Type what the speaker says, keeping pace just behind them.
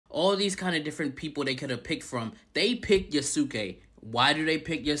all these kind of different people they could have picked from. They picked Yasuke. Why do they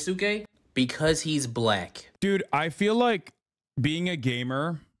pick Yasuke? Because he's black. Dude, I feel like being a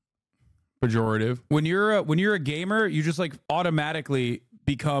gamer, pejorative. When you're a gamer, you just like automatically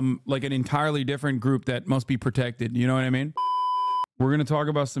become like an entirely different group that must be protected. You know what I mean? We're going to talk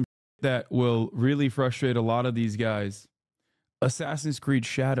about some that will really frustrate a lot of these guys. Assassin's Creed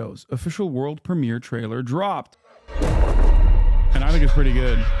Shadows official world premiere trailer dropped. And I think it's pretty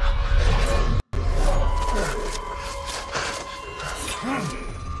good.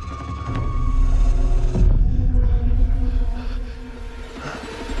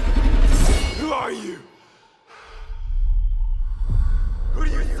 Who are you? Who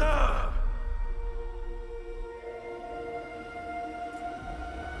do you serve?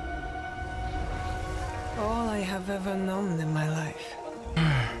 All I have ever known in my life.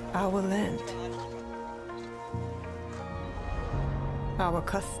 Our land. Our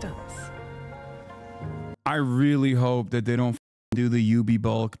customs. I really hope that they don't do the UB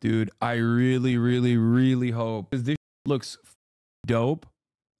bulk, dude. I really, really, really hope. Because this looks dope.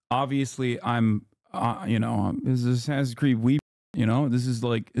 Obviously, I'm, you know, this is Assassin's Creed. This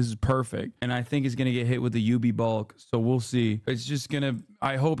is perfect. And I think it's going to get hit with the UB bulk. So we'll see. It's just going to,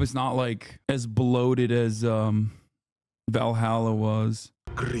 I hope it's not like as bloated as Valhalla was.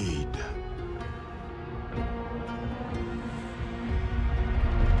 Greed.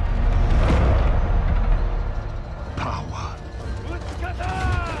 Power.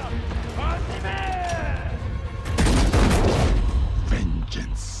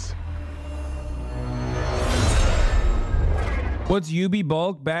 Vengeance. What's UB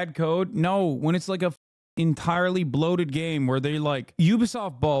bulk? Bad code? No, when it's like a entirely bloated game where they like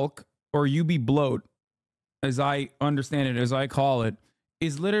Ubisoft bulk or UB bloat, as I understand it, as I call it,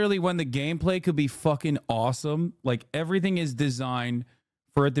 is literally when the gameplay could be fucking awesome. Like everything is designed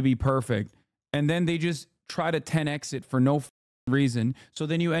for it to be perfect. And then they just try to 10x it for no reason. So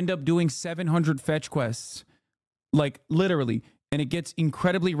then you end up doing 700 fetch quests, like literally, and it gets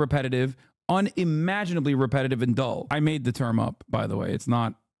incredibly repetitive, unimaginably repetitive and dull. I made the term up, by the way. It's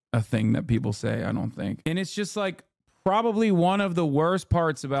not a thing that people say, I don't think. And it's just like probably one of the worst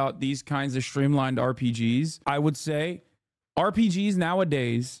parts about these kinds of streamlined RPGs. I would say RPGs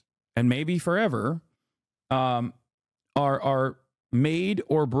nowadays, and maybe forever, are made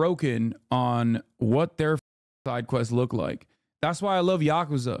or broken on what their side quests look like. That's why I love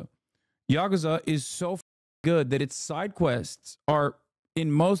Yakuza. Yakuza is so good that its side quests are, in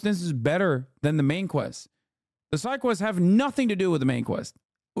most instances, better than the main quests. The side quests have nothing to do with the main quest.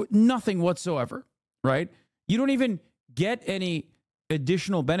 Nothing whatsoever, right? You don't even get any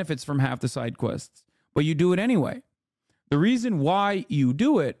additional benefits from half the side quests, but you do it anyway. The reason why you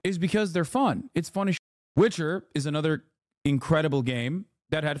do it is because they're fun. It's fun as shit. Witcher is another incredible game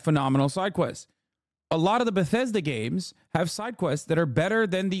that had phenomenal side quests. A lot of the Bethesda games have side quests that are better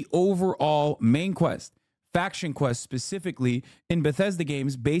than the overall main quest. Faction quests specifically in Bethesda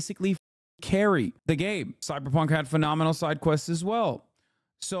games basically carry the game. Cyberpunk had phenomenal side quests as well.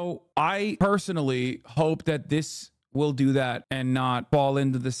 So I personally hope that this will do that and not fall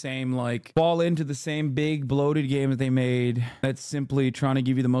into the same big bloated game that they made that's simply trying to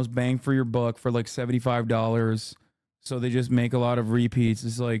give you the most bang for your buck for like $75. So they just make a lot of repeats.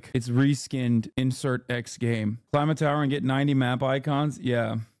 It's like, it's reskinned insert X game. Climb a tower and get 90 map icons.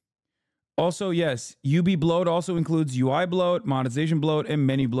 Yeah. Also, yes, UB bloat also includes UI bloat, monetization bloat, and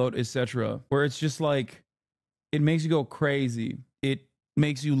menu bloat, etc. Where it's just like, it makes you go crazy. It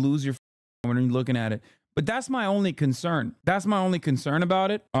makes you lose your when you're looking at it. But that's my only concern. That's my only concern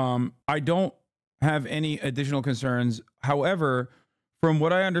about it. I don't have any additional concerns. However, from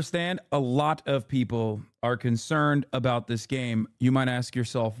what I understand, a lot of people are concerned about this game. You might ask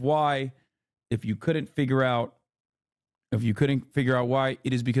yourself why. If you couldn't figure out why,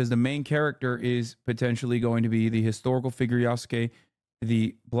 it is because the main character is potentially going to be the historical figure Yasuke,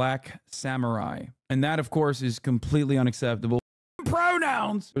 the Black Samurai. And that, of course, is completely unacceptable.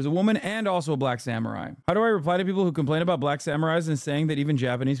 Pronouns! There's a woman and also a Black Samurai. How do I reply to people who complain about Black Samurais and saying that even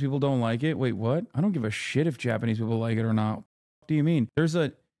Japanese people don't like it? Wait, what? I don't give a shit if Japanese people like it or not. What do you mean?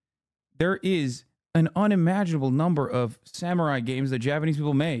 There is an unimaginable number of samurai games that Japanese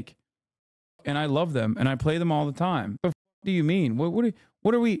people make. And I love them, and I play them all the time. What do you mean?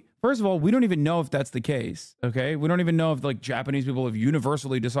 What are we? First of all, we don't even know if that's the case, okay? We don't even know if like Japanese people have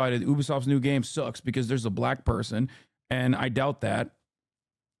universally decided Ubisoft's new game sucks because there's a black person, and I doubt that.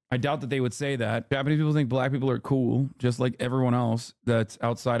 I doubt that they would say that. Japanese people think black people are cool, just like everyone else that's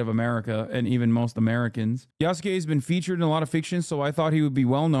outside of America and even most Americans. Yasuke has been featured in a lot of fiction, so I thought he would be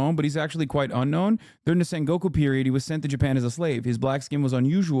well known, but he's actually quite unknown. During the Sengoku period, he was sent to Japan as a slave. His black skin was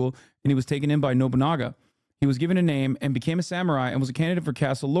unusual, and he was taken in by Nobunaga. He was given a name and became a samurai and was a candidate for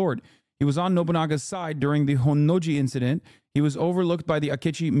Castle Lord. He was on Nobunaga's side during the Honnoji incident. He was overlooked by the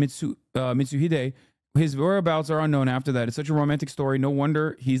Akechi Mitsuhide. His whereabouts are unknown after that. It's such a romantic story. No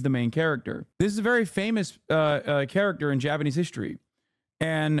wonder he's the main character. This is a very famous character in Japanese history.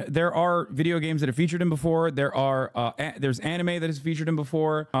 And there are video games that have featured him before. There's anime that has featured him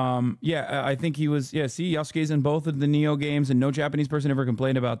before. I think he was, see, Yasuke's in both of the Neo games, and no Japanese person ever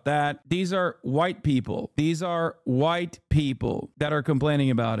complained about that. These are white people. These are white people that are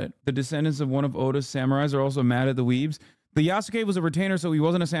complaining about it. The descendants of one of Oda's samurais are also mad at the weebs. The Yasuke was a retainer, so he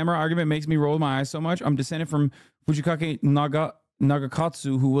wasn't a samurai argument makes me roll my eyes so much. I'm descended from Fujikake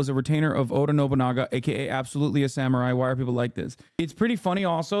Nagakatsu, who was a retainer of Oda Nobunaga, aka absolutely a samurai. Why are people like this? It's pretty funny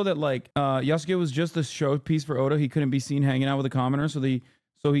also that like Yasuke was just a showpiece for Oda. He couldn't be seen hanging out with a commoner, so he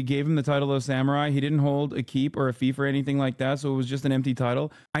gave him the title of samurai. He didn't hold a keep or a fief or anything like that, so it was just an empty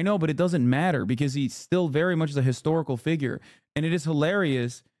title. I know, but it doesn't matter because he's still very much a historical figure, and it is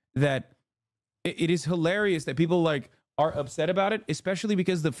hilarious that people like are upset about it, especially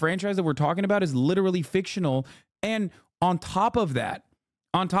because the franchise that we're talking about is literally fictional. And on top of that,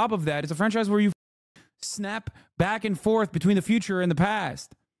 it's a franchise where you snap back and forth between the future and the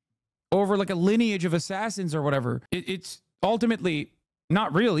past over like a lineage of assassins or whatever. It's ultimately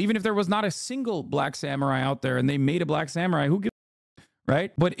not real. Even if there was not a single black samurai out there and they made a black samurai, who gives a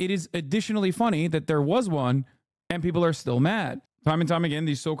right? But it is additionally funny that there was one and people are still mad. Time and time again,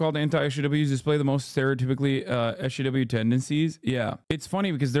 these so-called anti-SJWs display the most stereotypically SJW tendencies. Yeah. It's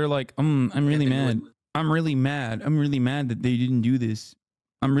funny because they're like, I'm really mad. I'm really mad. I'm really mad that they didn't do this.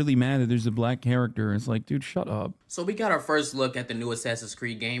 I'm really mad that there's a black character. It's like, dude, shut up. So we got our first look at the new Assassin's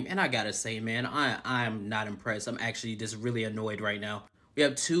Creed game, and I gotta say, man, I'm not impressed. I'm actually just really annoyed right now. We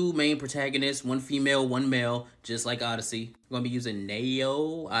have two main protagonists, one female, one male, just like Odyssey. We're gonna be using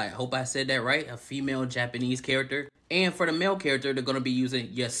Neo. I hope I said that right. A female Japanese character. And for the male character, they're gonna be using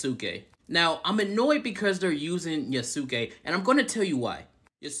Yasuke. Now, I'm annoyed because they're using Yasuke, and I'm gonna tell you why.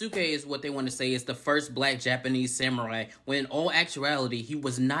 Yasuke is what they want to say is the first black Japanese samurai, when in all actuality, he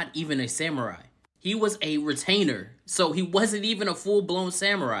was not even a samurai. He was a retainer, so he wasn't even a full-blown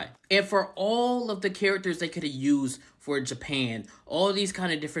samurai. And for all of the characters they could have used for Japan, all these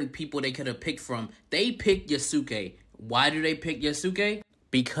kind of different people they could have picked from, they picked Yasuke. Why do they pick Yasuke?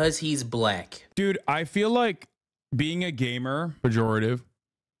 Because he's black. Dude, I feel like being a gamer, pejorative,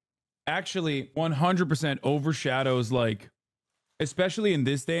 actually 100% overshadows, like, especially in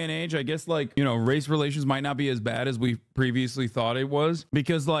this day and age, I guess, like, you know, race relations might not be as bad as we previously thought it was.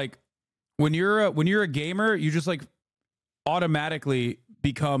 Because, like, when you're a gamer, you just, like, automatically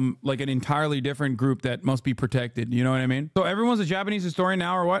become, like, an entirely different group that must be protected. You know what I mean? So everyone's a Japanese historian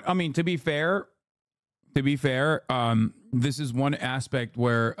now or what? I mean, to be fair, this is one aspect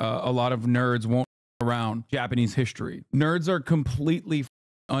where a lot of nerds won't around Japanese history. Nerds are completely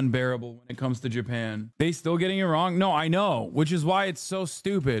unbearable when it comes to Japan. They still getting it wrong? No, I know, which is why it's so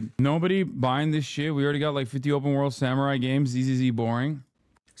stupid. Nobody buying this shit. We already got like 50 open world samurai games. ZZZ boring.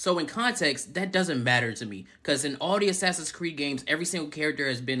 So in context, that doesn't matter to me, because in all the Assassin's Creed games, every single character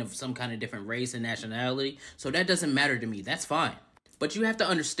has been of some kind of different race and nationality, so that doesn't matter to me. That's fine. But you have to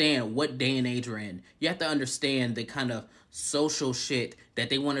understand what day and age we're in. You have to understand the kind of social shit that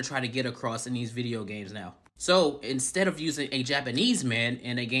they want to try to get across in these video games now. So instead of using a Japanese man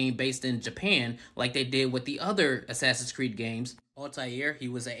in a game based in Japan, like they did with the other Assassin's Creed games, Altair, he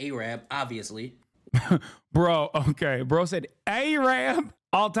was an Arab, obviously. Bro, okay. Bro said Arab.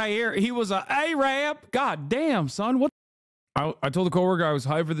 Altair, he was an Arab. God damn, son. What? I told the coworker I was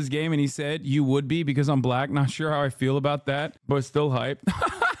hyped for this game, and he said, you would be because I'm black. Not sure how I feel about that, but still hyped.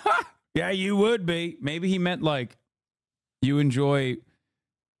 Yeah, you would be. Maybe he meant like you enjoy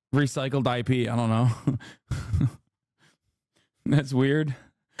recycled IP. I don't know. That's weird.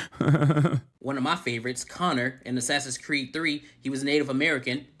 One of my favorites, Connor, in Assassin's Creed 3, he was Native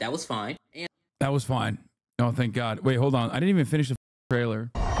American. That was fine. And that was fine. Oh, thank God. Wait, hold on. I didn't even finish the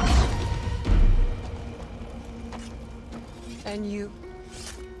trailer. And you?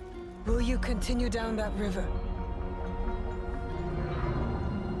 Will you continue down that river?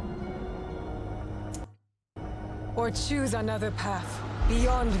 Or choose another path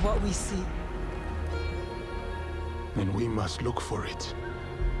beyond what we see? And we must look for it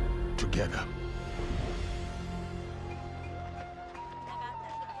together.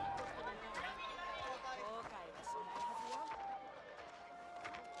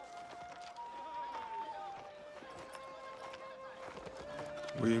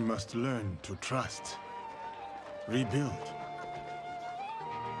 We must learn to trust, rebuild.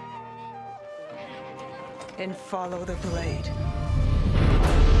 And follow the blade.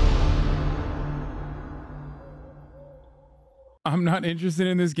 I'm not interested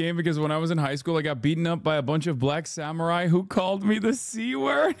in this game because when I was in high school, I got beaten up by a bunch of black samurai who called me the C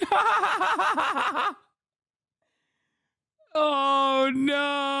word. Oh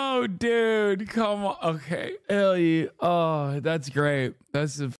no, dude. Come on. Okay. Hell yeah. Oh, that's great.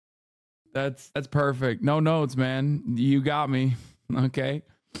 That's perfect. No notes, man. You got me. Okay.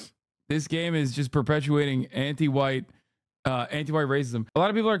 This game is just perpetuating anti-white racism. A lot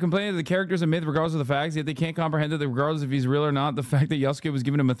of people are complaining that the character is a myth regardless of the facts, yet they can't comprehend that regardless if he's real or not. The fact that Yasuke was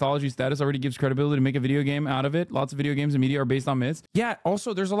given a mythology status already gives credibility to make a video game out of it. Lots of video games and media are based on myths. Yeah,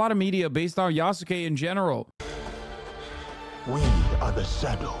 also there's a lot of media based on Yasuke in general. We are the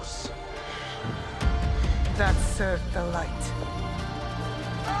shadows. That serve the light.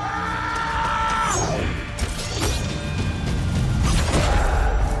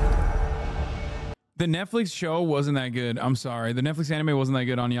 The Netflix show wasn't that good. I'm sorry. The Netflix anime wasn't that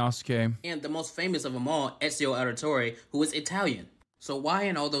good on Yasuke. And the most famous of them all, Ezio Auditore, who is Italian. So why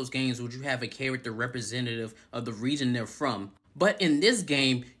in all those games would you have a character representative of the region they're from? But in this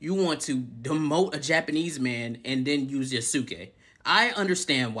game, you want to demote a Japanese man and then use Yasuke. I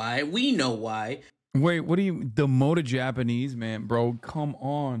understand why. We know why. Wait, what do you demote a Japanese man, bro? Come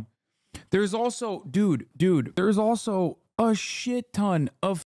on. There's also, dude, there's also a shit ton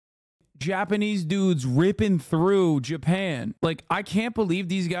of Japanese dudes ripping through Japan. Like, I can't believe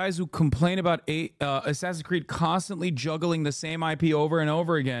these guys who complain about Assassin's Creed constantly juggling the same IP over and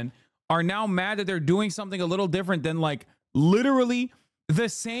over again are now mad that they're doing something a little different than, like, literally the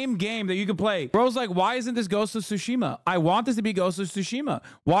same game that you can play. Bro's like, why isn't this Ghost of Tsushima? I want this to be Ghost of Tsushima.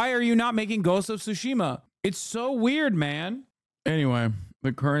 Why are you not making Ghost of Tsushima? It's so weird, man. Anyway,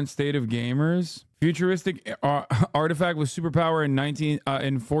 the current state of gamers. Futuristic artifact with superpower in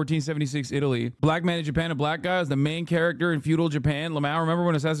 1476 Italy. Black man in Japan, a black guy is the main character in feudal Japan. Lamau, remember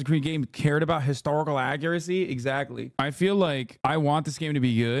when Assassin's Creed game cared about historical accuracy? Exactly. I feel like I want this game to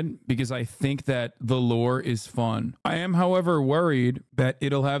be good because I think that the lore is fun. I am, however, worried that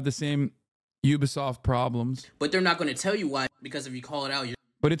it'll have the same Ubisoft problems. But they're not going to tell you why, because if you call it out, you're...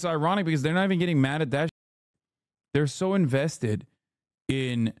 But it's ironic because they're not even getting mad at that. They're so invested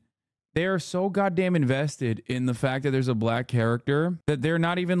in... They are so goddamn invested in the fact that there's a black character that they're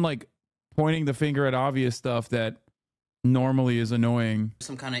not even like pointing the finger at obvious stuff that normally is annoying.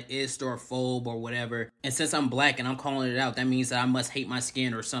 Some kind of ist or phobe or whatever. And since I'm black and I'm calling it out, that means that I must hate my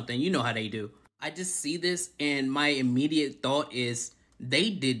skin or something. You know how they do. I just see this and my immediate thought is they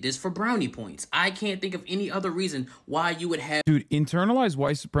did this for brownie points. I can't think of any other reason why you would have... Dude, internalized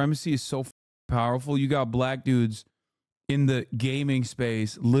white supremacy is so powerful. You got black dudes in the gaming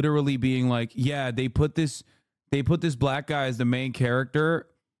space literally being like, yeah, they put this black guy as the main character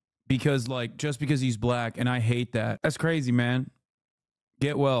because like just because he's black, and I hate that. That's crazy, man.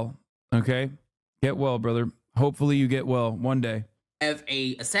 Get well, okay? Get well, brother. Hopefully you get well one day. Have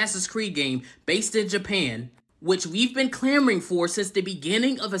a Assassin's Creed game based in Japan, which we've been clamoring for since the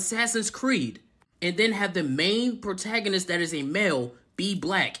beginning of Assassin's Creed, and then have the main protagonist that is a male be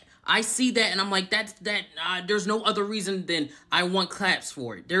black. I see that and I'm like, there's no other reason than I want claps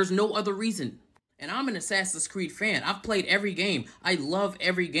for it. There's no other reason. And I'm an Assassin's Creed fan. I've played every game. I love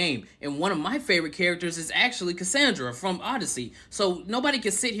every game. And one of my favorite characters is actually Cassandra from Odyssey. So nobody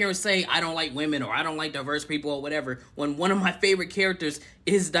can sit here and say, I don't like women or I don't like diverse people or whatever, when one of my favorite characters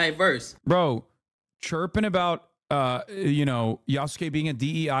is diverse. Bro, chirping about, Yasuke being a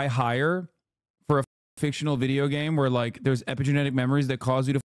DEI hire for a fictional video game where like there's epigenetic memories that cause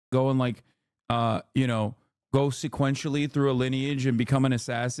you to go and like, go sequentially through a lineage and become an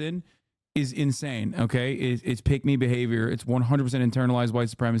assassin is insane, okay? It's pick-me behavior. It's 100% internalized white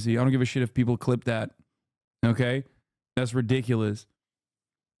supremacy. I don't give a shit if people clip that, okay? That's ridiculous.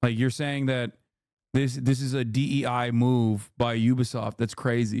 Like, you're saying that this is a DEI move by Ubisoft. That's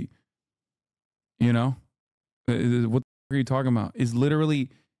crazy. You know? What are you talking about? It's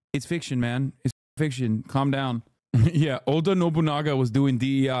literally, it's fiction, man. It's fiction. Calm down. Yeah, Oda Nobunaga was doing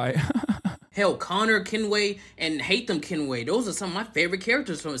DEI. Hell, Connor Kenway and Hatham Kenway, those are some of my favorite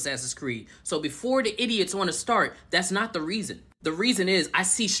characters from Assassin's Creed. So before the idiots want to start, that's not the reason. The reason is I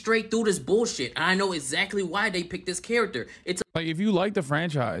see straight through this bullshit, and I know exactly why they picked this character. It's like, if you like the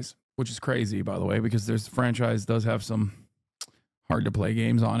franchise, which is crazy, by the way, because this franchise does have some hard to play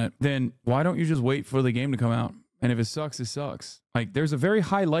games on it, then why don't you just wait for the game to come out? And if it sucks, it sucks. Like, there's a very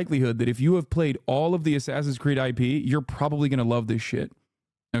high likelihood that if you have played all of the Assassin's Creed IP, you're probably going to love this shit.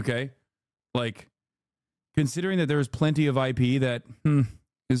 Okay? Like, considering that there's plenty of IP that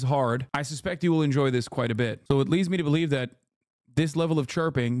is hard, I suspect you will enjoy this quite a bit. So it leads me to believe that this level of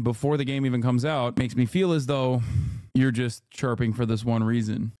chirping before the game even comes out makes me feel as though you're just chirping for this one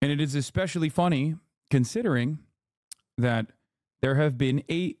reason. And it is especially funny considering that there have been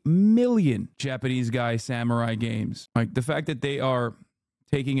 1,000,000 Japanese guy samurai games. Like the fact that they are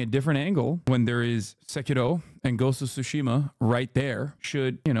taking a different angle when there is Sekiro and Ghost of Tsushima right there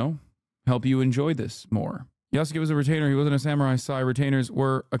should, you know, help you enjoy this more. Yasuke was a retainer. He wasn't a samurai. Sai retainers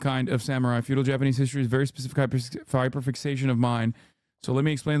were a kind of samurai. Feudal Japanese history is very specific hyperfixation of mine. So let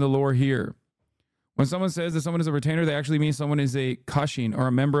me explain the lore here. When someone says that someone is a retainer, they actually mean someone is a kashin or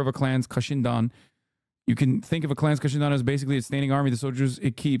a member of a clan's kashindan. You can think of a clan's kashindan as basically a standing army, the soldiers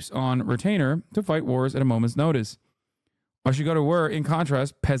it keeps on retainer to fight wars at a moment's notice. Ashigaru were, in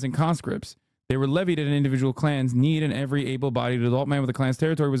contrast, peasant conscripts. They were levied at an individual clan's need, and every able-bodied adult man with a clan's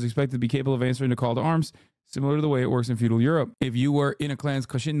territory was expected to be capable of answering the call to arms, similar to the way it works in feudal Europe. If you were in a clan's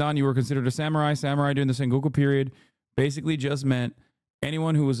kashindan, you were considered a samurai. Samurai during the Sengoku period basically just meant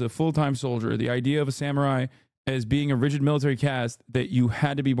anyone who was a full-time soldier. The idea of a samurai as being a rigid military caste that you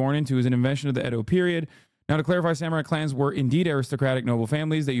had to be born into is an invention of the Edo period. Now, to clarify, samurai clans were indeed aristocratic noble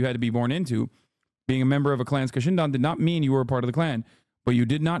families that you had to be born into. Being a member of a clan's kashindan did not mean you were a part of the clan, but you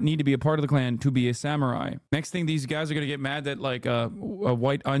did not need to be a part of the clan to be a samurai. Next thing, these guys are going to get mad that like a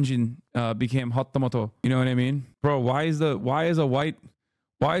white Anjin became Hatamoto. You know what I mean? Bro, why is a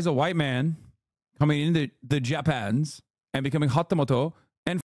white man coming into the Japans and becoming Hatamoto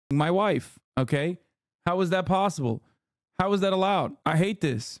and f***ing my wife? Okay? How is that possible? How is that allowed? I hate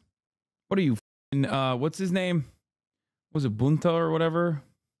this. What are you what's his name? Was it Bunta or whatever?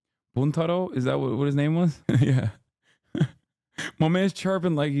 Buntaro? Is that what his name was? Yeah. My man's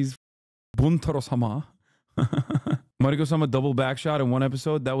chirping like he's Buntaro-sama. Mariko-sama double back shot in one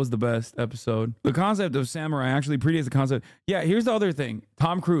episode. That was the best episode. The concept of samurai actually predates the concept. Yeah, here's the other thing.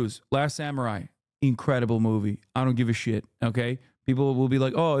 Tom Cruise, Last Samurai. Incredible movie. I don't give a shit, okay? People will be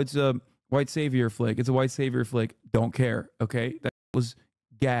like, oh, it's a white savior flick. It's a white savior flick. Don't care, okay? That was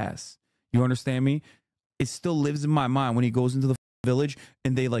gas. You understand me? It still lives in my mind when he goes into the village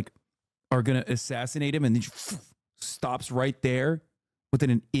and they like are going to assassinate him and then stops right there within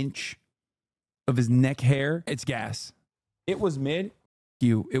an inch of his neck hair. It's gas. It was mid.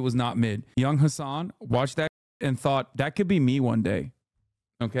 It was not mid. Young Hassan watched that and thought that could be me one day.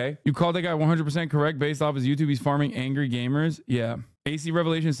 Okay. You called that guy 100% correct based off his YouTube. He's farming angry gamers. Yeah. AC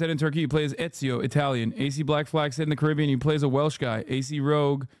Revelation said in Turkey, he plays Ezio, Italian. AC Black Flag said in the Caribbean, he plays a Welsh guy. AC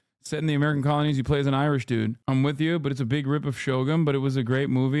Rogue said in the American colonies, he plays an Irish dude. I'm with you, but it's a big rip of Shogun, but it was a great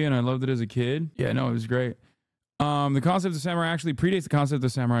movie and I loved it as a kid. Yeah, no, it was great. The concept of samurai actually predates the concept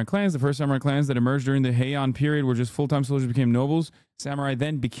of samurai clans. The first samurai clans that emerged during the Heian period were just full-time soldiers became nobles. Samurai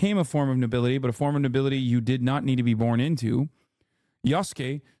then became a form of nobility, but a form of nobility you did not need to be born into.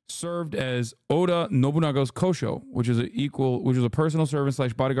 Yasuke served as Oda Nobunaga's kosho, which is a personal servant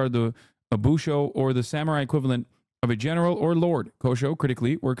slash bodyguard, the busho, or the samurai equivalent of a general or lord. Kosho,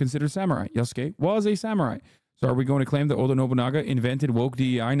 critically, were considered samurai. Yasuke was a samurai. So are we going to claim that Oda Nobunaga invented woke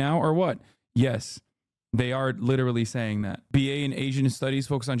DEI now, or what? Yes, they are literally saying that. BA in Asian Studies,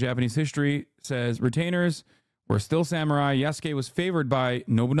 focused on Japanese history, says retainers were still samurai. Yasuke was favored by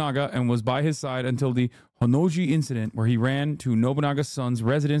Nobunaga and was by his side until the Honnoji incident, where he ran to Nobunaga's son's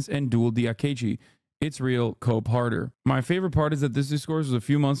residence and dueled the Akechi. It's real, cope harder. My favorite part is that this discourse was a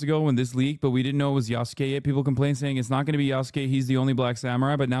few months ago when this leaked, but we didn't know it was Yasuke yet. People complain saying it's not going to be Yasuke, he's the only black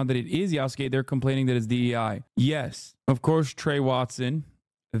samurai, but now that it is Yasuke, they're complaining that it's DEI. Yes, of course, Trey Watson,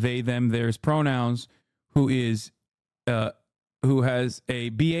 they, them, theirs pronouns, who has a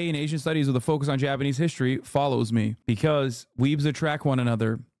BA in Asian Studies with a focus on Japanese history, follows me because weebs attract one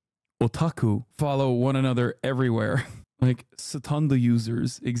another. Otaku follow one another everywhere. Like Satanda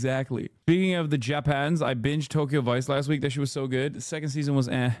users, exactly. Speaking of the Japans, I binged Tokyo Vice last week. That shit was so good. The second season was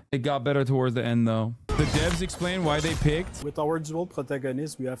eh. It got better towards the end though. The devs explain why they picked. With our dual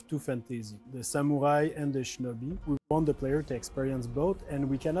protagonists, we have two fantasy, the samurai and the shinobi. We want the player to experience both, and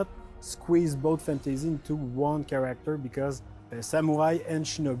we cannot squeeze both fantasy into one character because samurai and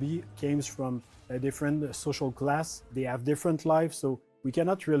shinobi came from a different social class. They have different lives, so we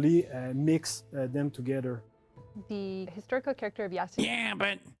cannot really mix them together. The historical character of Yasuke. Yeah,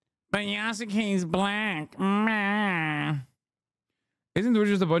 but Yasuke's black. Isn't there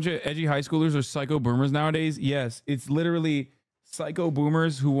just a bunch of edgy high schoolers or psycho boomers nowadays? Yes, it's literally psycho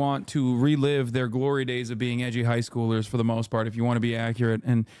boomers who want to relive their glory days of being edgy high schoolers for the most part, if you want to be accurate.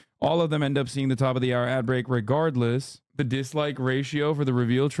 And all of them end up seeing the top of the hour ad break regardless. The dislike ratio for the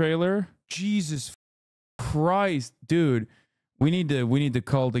reveal trailer. Jesus Christ, dude. We need to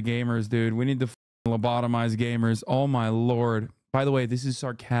cull the gamers, dude. We need to lobotomize gamers. Oh my lord. By the way, this is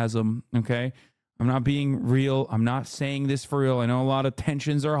sarcasm, okay? I'm not being real. I'm not saying this for real. I know a lot of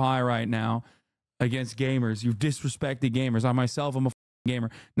tensions are high right now against gamers. You've disrespected gamers. I myself, I'm a gamer.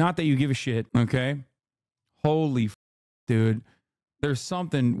 Not that you give a shit, okay? Holy dude. There's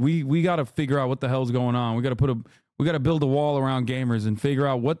something we got to figure out what the hell's going on. We got to build a wall around gamers and figure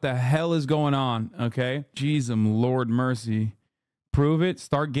out what the hell is going on, okay? Jesus, Lord mercy. Prove it.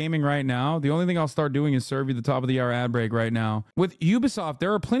 Start gaming right now. The only thing I'll start doing is serve you the top of the hour ad break right now. With Ubisoft,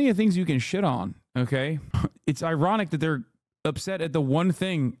 there are plenty of things you can shit on, okay? It's ironic that they're upset at the one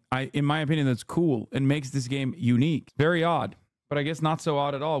thing, in my opinion, that's cool and makes this game unique. Very odd, but I guess not so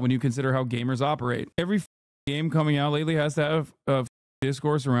odd at all when you consider how gamers operate. Every game coming out lately has to have a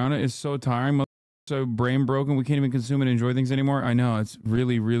discourse around it. It's so tiring. So brain broken. We can't even consume and enjoy things anymore. I know. It's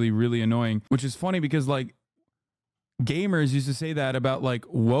really, really, really annoying, which is funny because like gamers used to say that about like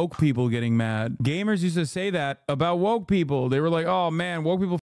woke people getting mad. Gamers used to say that about woke people. They were like, oh man, woke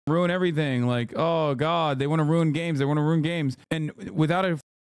people ruin everything. Like, oh God, they want to ruin games. They want to ruin games. And without a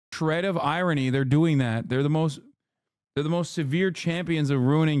shred of irony, they're doing that. They're the most severe champions of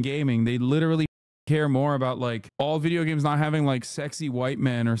ruining gaming. They literally care more about like all video games not having like sexy white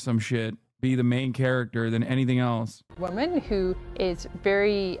men or some shit be the main character than anything else. Woman who is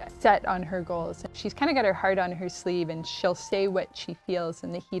very set on her goals. She's kind of got her heart on her sleeve, and she'll say what she feels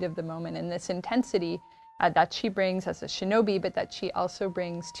in the heat of the moment. And this intensity that she brings as a shinobi, but that she also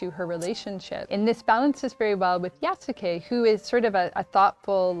brings to her relationship. And this balances very well with Yasuke, who is sort of a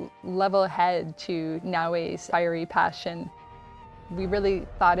thoughtful, level head to Naoe's fiery passion. We really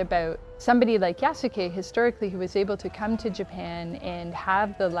thought about somebody like Yasuke historically who was able to come to Japan and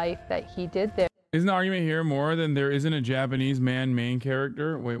have the life that he did there. Isn't the argument here more than there isn't a Japanese man main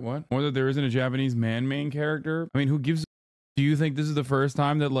character? Wait, what? More that there isn't a Japanese man main character? I mean, who gives? Do you think this is the first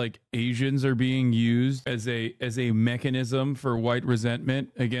time that like Asians are being used as a mechanism for white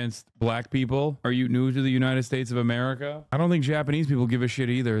resentment against black people? Are you new to the United States of America? I don't think Japanese people give a shit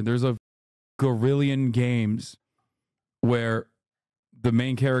either. There's a gorillion games where the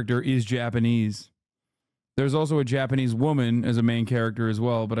main character is Japanese. There's also a Japanese woman as a main character as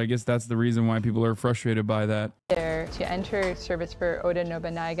well, but I guess that's the reason why people are frustrated by that. There to enter service for Oda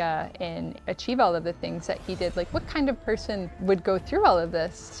Nobunaga and achieve all of the things that he did. Like, what kind of person would go through all of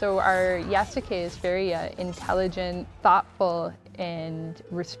this? So our Yasuke is very intelligent, thoughtful, and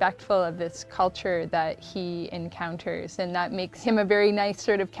respectful of this culture that he encounters, and that makes him a very nice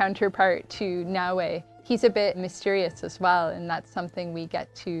sort of counterpart to Naoe. He's a bit mysterious as well, and that's something we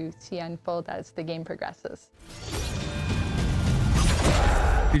get to see unfold as the game progresses.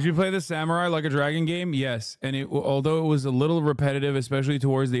 Did you play the Samurai Like a Dragon game? Yes, and although it was a little repetitive, especially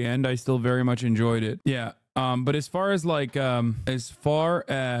towards the end, I still very much enjoyed it. Yeah. But as far as what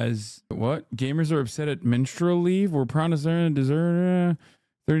gamers are upset at menstrual leave, we're proud to say deserve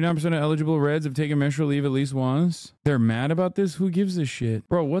 39% of eligible Reds have taken menstrual leave at least once. They're mad about this. Who gives a shit,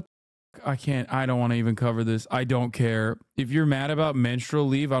 bro? What? I don't want to even cover this. I don't care. If you're mad about menstrual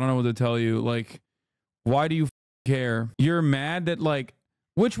leave, I don't know what to tell you. Like, why do you care? You're mad that like,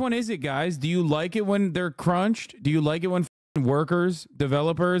 which one is it, guys? Do you like it when they're crunched? Do you like it when workers,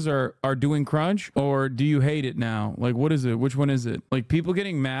 developers are doing crunch, or do you hate it now? Like, what is it? Which one is it? Like, people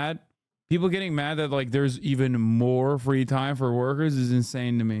getting mad that like there's even more free time for workers is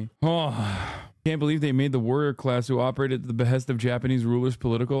insane to me. Oh, can't believe they made the warrior class who operated at the behest of Japanese rulers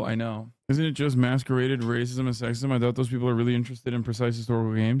political. I know. Isn't it just masqueraded racism and sexism? I thought those people are really interested in precise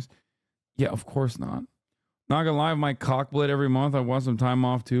historical games. Yeah, of course not. Not gonna lie, my cockblade every month. I want some time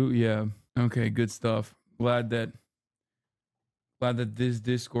off too. Yeah. Okay, good stuff. Glad that this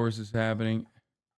discourse is happening.